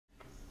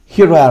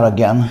Here we are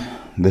again.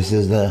 This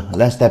is the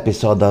last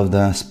episode of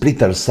the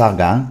Splitter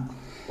saga,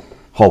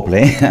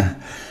 hopefully.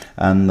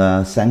 And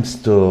thanks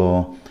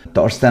to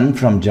Thorsten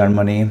from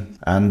Germany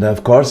and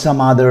of course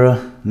some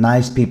other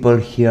nice people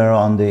here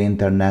on the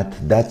internet.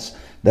 That's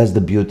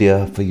the beauty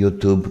of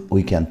YouTube.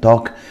 We can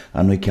talk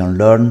and we can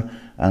learn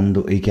and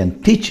we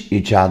can teach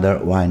each other,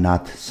 why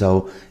not?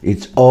 So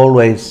it's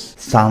always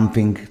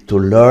something to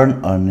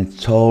learn and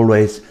it's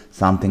always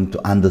something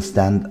to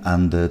understand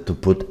and to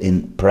put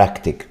in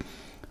practice.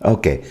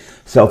 Okay,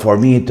 so for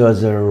me it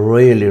was a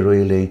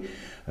really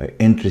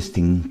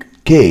interesting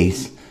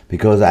case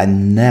because I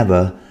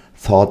never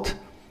thought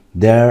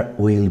there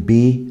will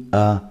be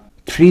a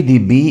 3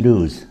 dB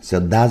loss. So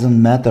it doesn't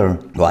matter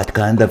what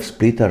kind of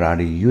splitter are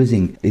you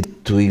using,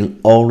 it will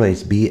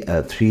always be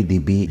a 3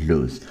 dB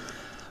loss.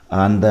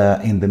 And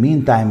in the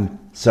meantime,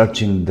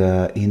 searching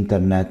the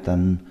internet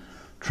and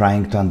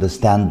trying to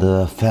understand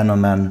the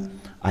phenomenon,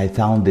 I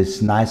found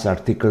this nice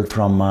article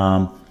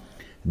from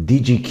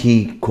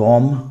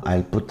digikey.com.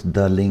 I'll put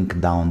the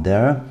link down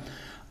there.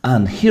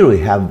 And here we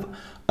have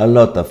a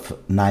lot of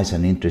nice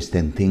and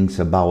interesting things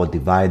about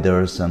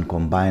dividers and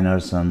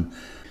combiners,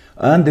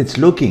 and it's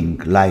looking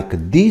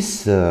like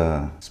this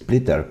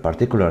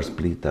particular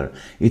splitter.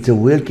 It's a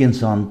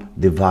Wilkinson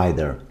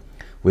divider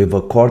with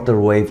a quarter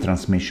wave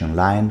transmission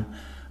line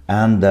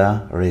and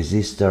a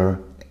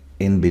resistor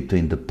in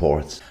between the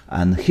ports.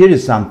 And here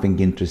is something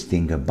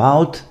interesting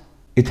about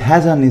it.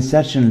 Has an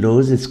insertion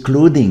loss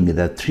excluding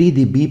the 3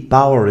 dB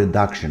power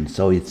reduction,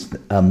 so it's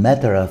a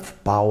matter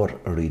of power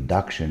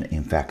reduction.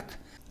 In fact,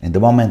 in the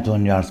moment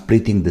when you are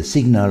splitting the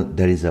signal,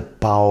 there is a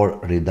power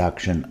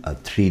reduction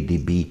of 3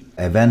 dB.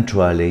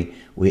 Eventually,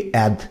 we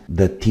add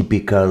the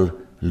typical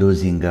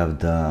losing of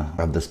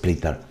the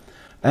splitter.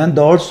 And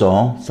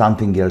also,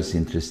 something else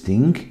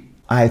interesting,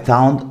 I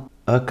found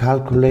a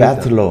calculator,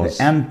 path loss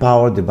and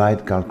power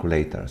divide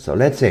calculator. So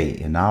let's say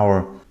in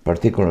our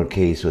particular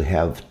case we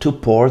have two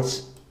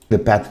ports, the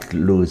path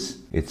loss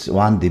it's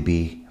 1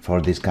 dB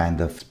for this kind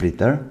of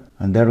splitter,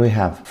 and there we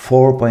have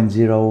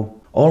 4.0,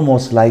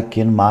 almost like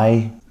in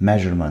my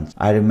measurements.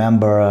 I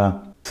remember a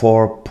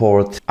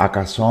 4-port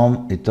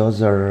Akasom, it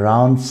was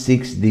around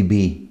 6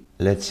 dB.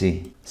 Let's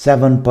see,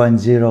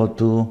 7.0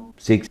 to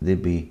 6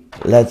 dB.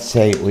 Let's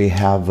say we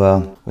have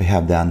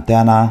the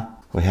antenna,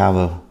 we have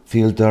a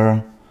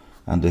filter,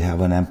 and we have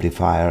an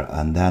amplifier,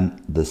 and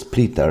then the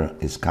splitter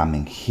is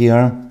coming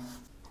here,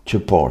 2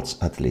 ports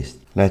at least.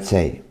 Let's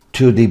say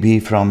 2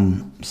 dB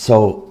from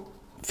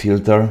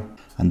filter,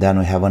 and then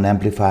we have an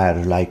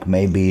amplifier like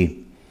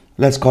maybe,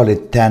 let's call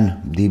it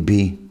 10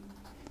 dB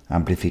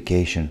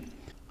amplification.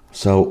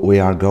 So we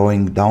are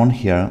going down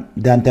here.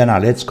 The antenna,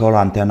 let's call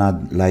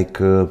antenna like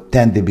 10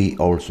 dB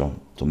also,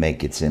 to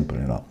make it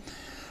simple,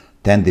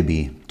 10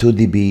 dB, 2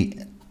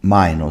 dB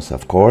minus,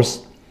 of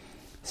course.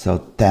 So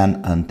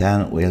 10 and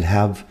 10 will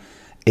have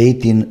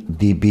 18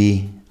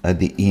 dB at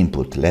the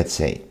input, let's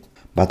say.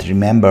 But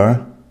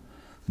remember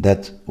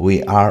that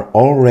we are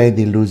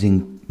already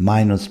losing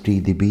minus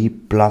 3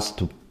 dB plus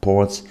 2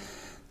 ports.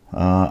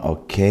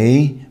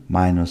 Okay,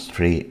 minus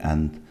 3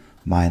 and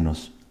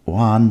minus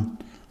 1,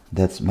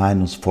 that's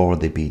minus 4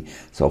 dB.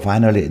 So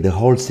finally the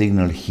whole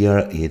signal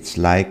here it's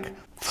like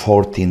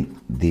 14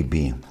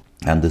 dB.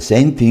 And the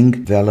same thing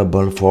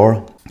available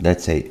for,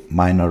 let's say,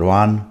 minor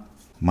 1,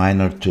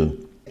 minor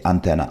 2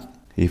 antenna.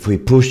 If we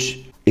push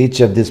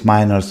each of these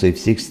minors with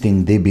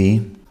 16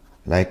 dB,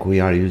 like we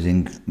are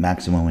using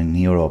maximum in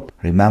Europe,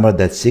 remember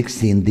that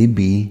 16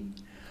 dB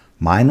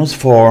minus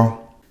 4,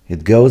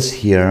 it goes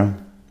here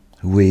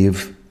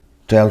with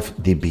 12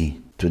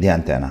 dB to the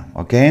antenna,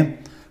 okay?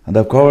 And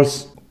of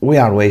course, we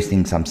are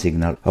wasting some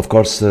signal. Of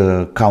course,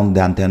 count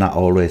the antenna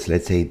always,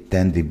 let's say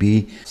 10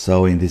 dB.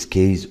 So in this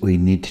case, we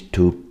need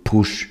to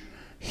push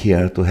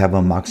here to have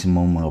a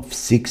maximum of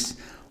 6.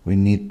 We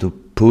need to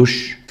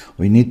push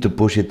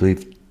it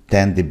with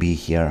 10 dB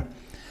here.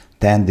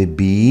 10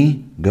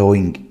 dB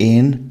going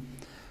in,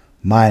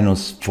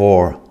 minus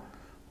 4.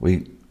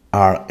 We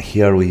are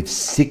here with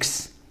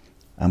 6,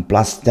 and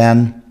plus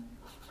 10,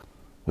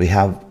 we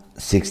have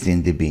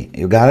 16 dB.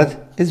 You got it?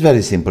 It's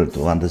very simple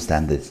to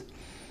understand this.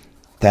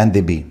 10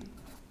 dB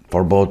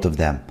for both of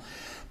them.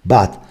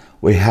 But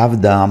we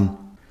have the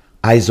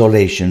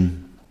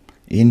isolation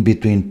in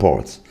between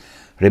ports.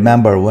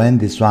 Remember, when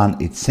this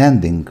one is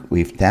sending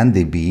with 10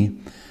 dB,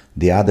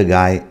 the other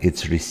guy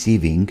it's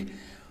receiving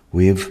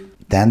with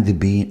 10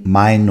 dB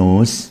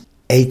minus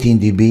 18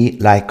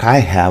 dB like I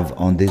have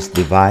on this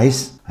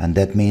device, and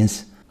that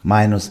means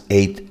minus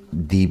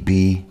 8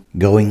 dB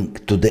going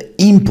to the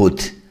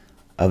input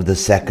of the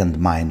second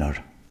minor.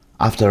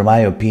 After my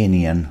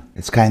opinion,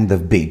 it's kind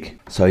of big,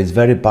 so it's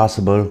very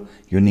possible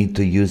you need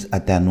to use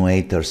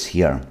attenuators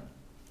here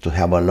to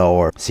have a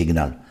lower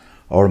signal,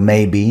 or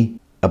maybe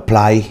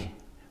apply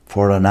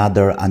for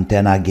another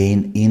antenna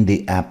gain in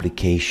the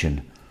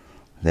application.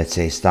 Let's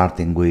say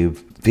starting with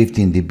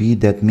 15 dB,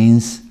 that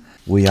means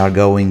we are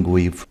going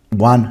with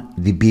 1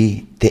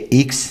 dB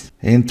TX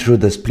in through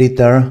the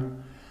splitter,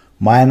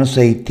 minus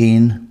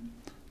 18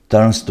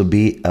 turns to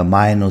be a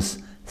minus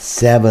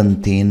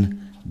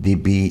 17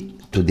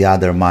 dB to the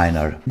other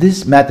miner.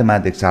 These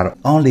mathematics are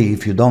only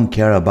if you don't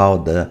care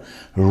about the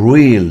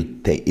real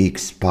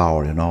TX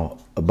power, you know,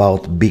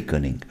 about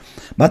beaconing.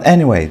 But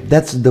anyway,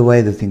 that's the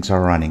way the things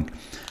are running.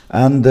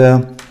 And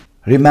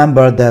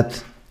remember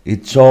that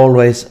it's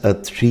always a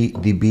 3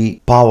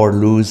 dB power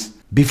lose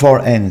before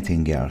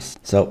anything else.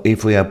 So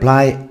if we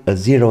apply a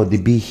 0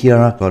 dB here,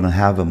 we're going to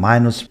have a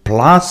minus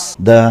plus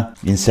the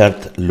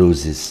insert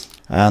loses.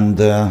 And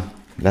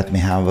let me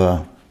have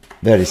a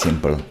very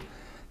simple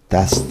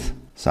test.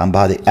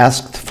 Somebody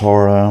asked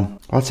for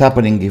what's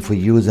happening if we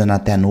use an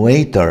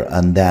attenuator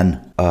and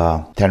then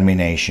a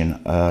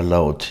termination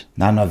load.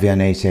 None of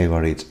VNA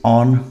saver, it's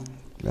on.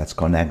 Let's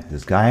connect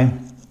this guy.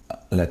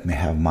 Let me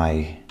have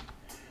my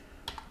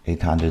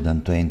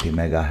 820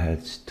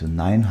 megahertz to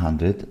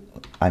 900.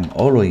 I'm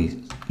always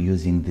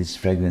using these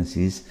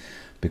frequencies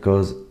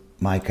because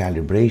my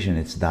calibration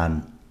is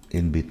done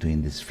in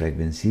between these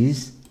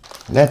frequencies.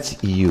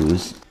 Let's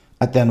use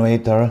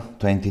attenuator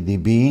 20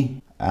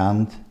 dB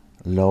and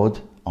load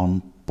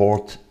on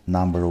port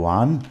number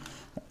 1.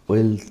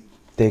 We'll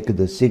take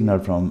the signal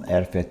from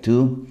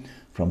RF2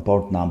 from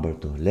port number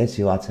 2. Let's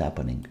see what's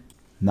happening.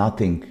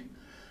 Nothing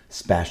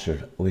special.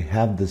 We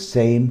have the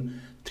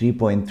same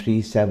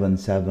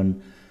 3.377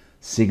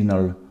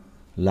 signal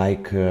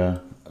like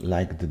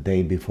the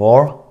day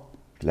before.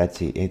 Let's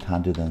see,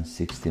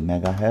 860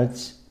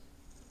 megahertz,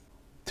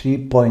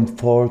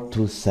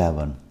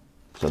 3.427.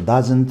 So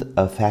doesn't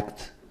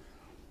affect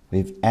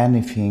with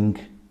anything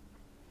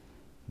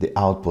the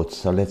output.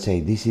 So let's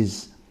say this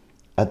is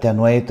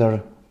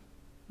attenuator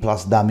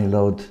plus dummy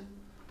load,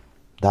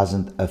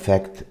 doesn't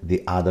affect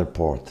the other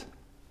port.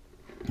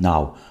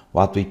 Now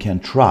what we can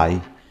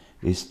try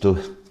is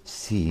to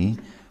see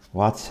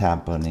what's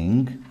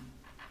happening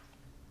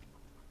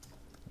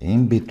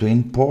in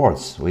between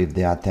ports with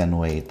the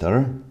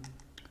attenuator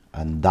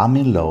and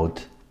dummy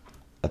load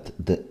at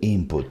the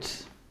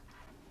input.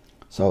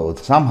 So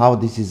somehow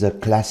this is a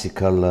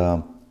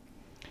classical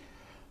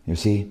you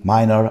see,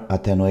 minor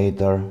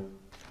attenuator,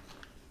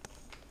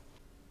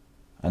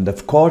 and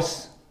of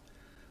course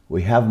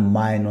we have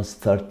minus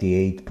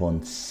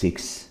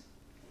 38.6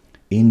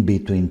 in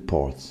between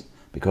ports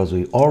because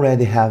we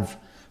already have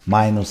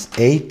minus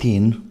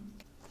 18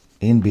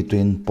 in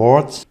between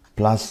ports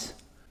plus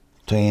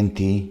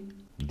 20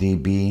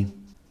 dB,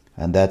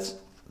 and that's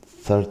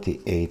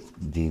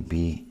 38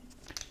 dB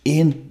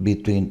in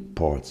between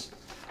ports.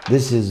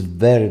 This is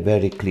very,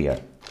 very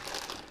clear.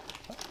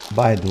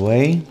 By the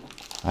way,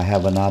 I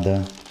have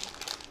another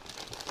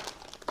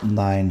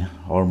 9,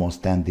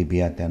 almost 10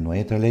 dB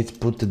attenuator. Let's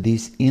put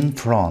this in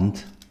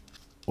front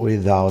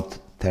without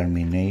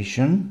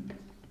termination.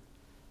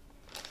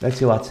 Let's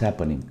see what's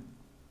happening.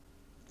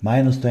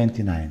 Minus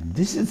 29.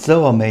 This is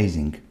so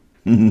amazing.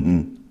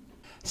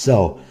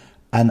 So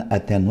an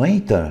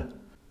attenuator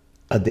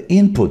at the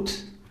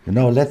input, you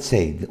know, let's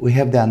say we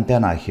have the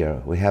antenna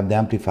here, we have the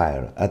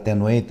amplifier,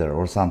 attenuator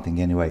or something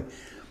anyway.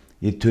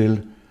 It will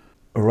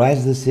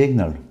raise the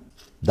signal,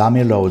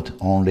 dummy load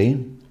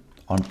only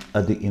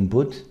at the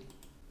input,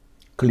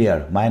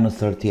 clear, minus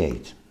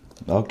 38.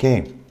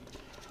 Okay,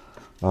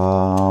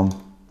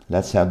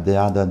 let's have the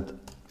other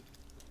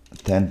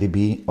 10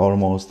 dB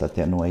almost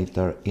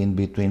attenuator in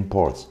between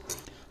ports.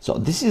 So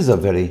this is a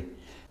very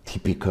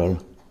typical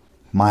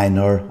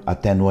minor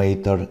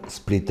attenuator,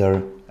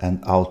 splitter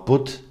and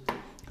output.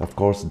 Of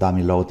course,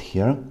 dummy load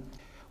here.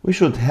 We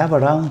should have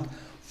around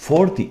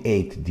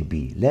 48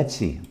 dB. Let's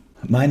see,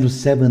 minus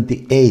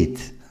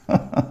 78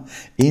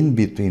 in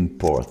between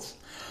ports.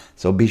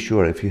 So be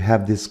sure if you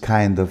have this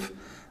kind of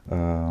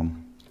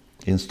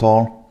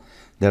install,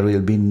 there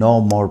will be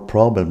no more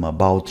problem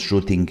about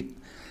shooting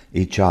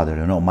each other,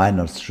 you know,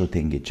 minors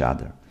shooting each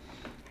other.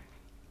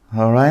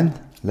 All right,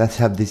 let's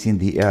have this in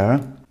the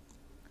air,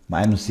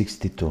 minus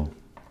 62.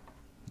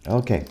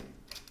 Okay,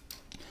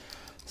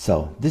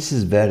 so this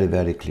is very,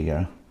 very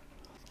clear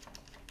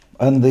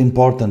and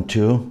important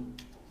too,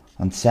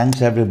 and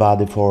thanks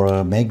everybody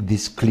for make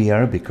this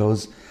clear,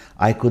 because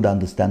I could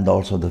understand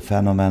also the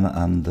phenomenon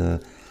and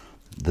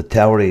the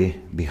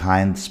theory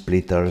behind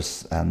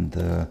splitters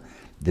and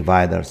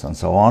dividers and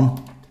so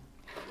on.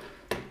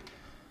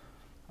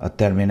 At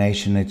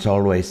termination, it's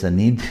always a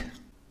need,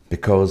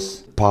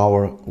 because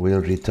power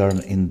will return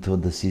into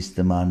the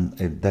system,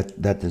 and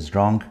that is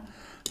wrong,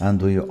 and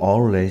we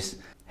always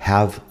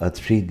have a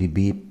 3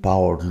 dB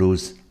power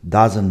loss.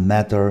 Doesn't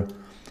matter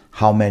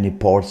how many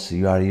ports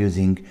you are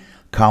using,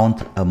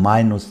 count a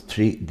minus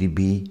 3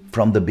 dB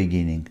from the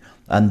beginning,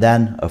 and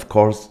then of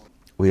course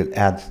we'll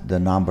add the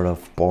number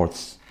of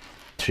ports.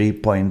 3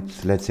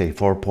 point, let's say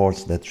 4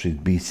 ports, that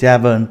should be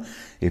 7.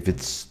 If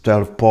it's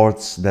 12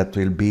 ports, that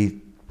will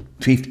be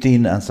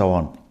 15, and so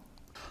on.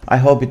 I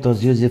hope it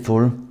was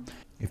useful.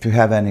 If you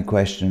have any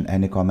question,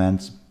 any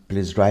comments,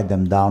 please write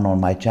them down on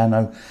my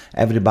channel.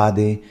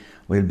 Everybody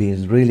will be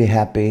really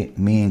happy,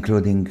 me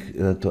including,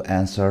 to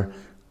answer,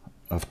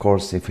 of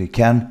course, if we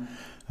can.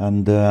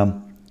 And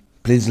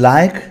please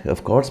like,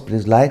 of course,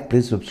 please like,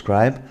 please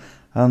subscribe,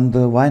 and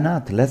why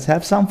not? Let's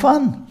have some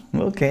fun.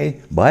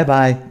 Okay, bye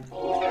bye.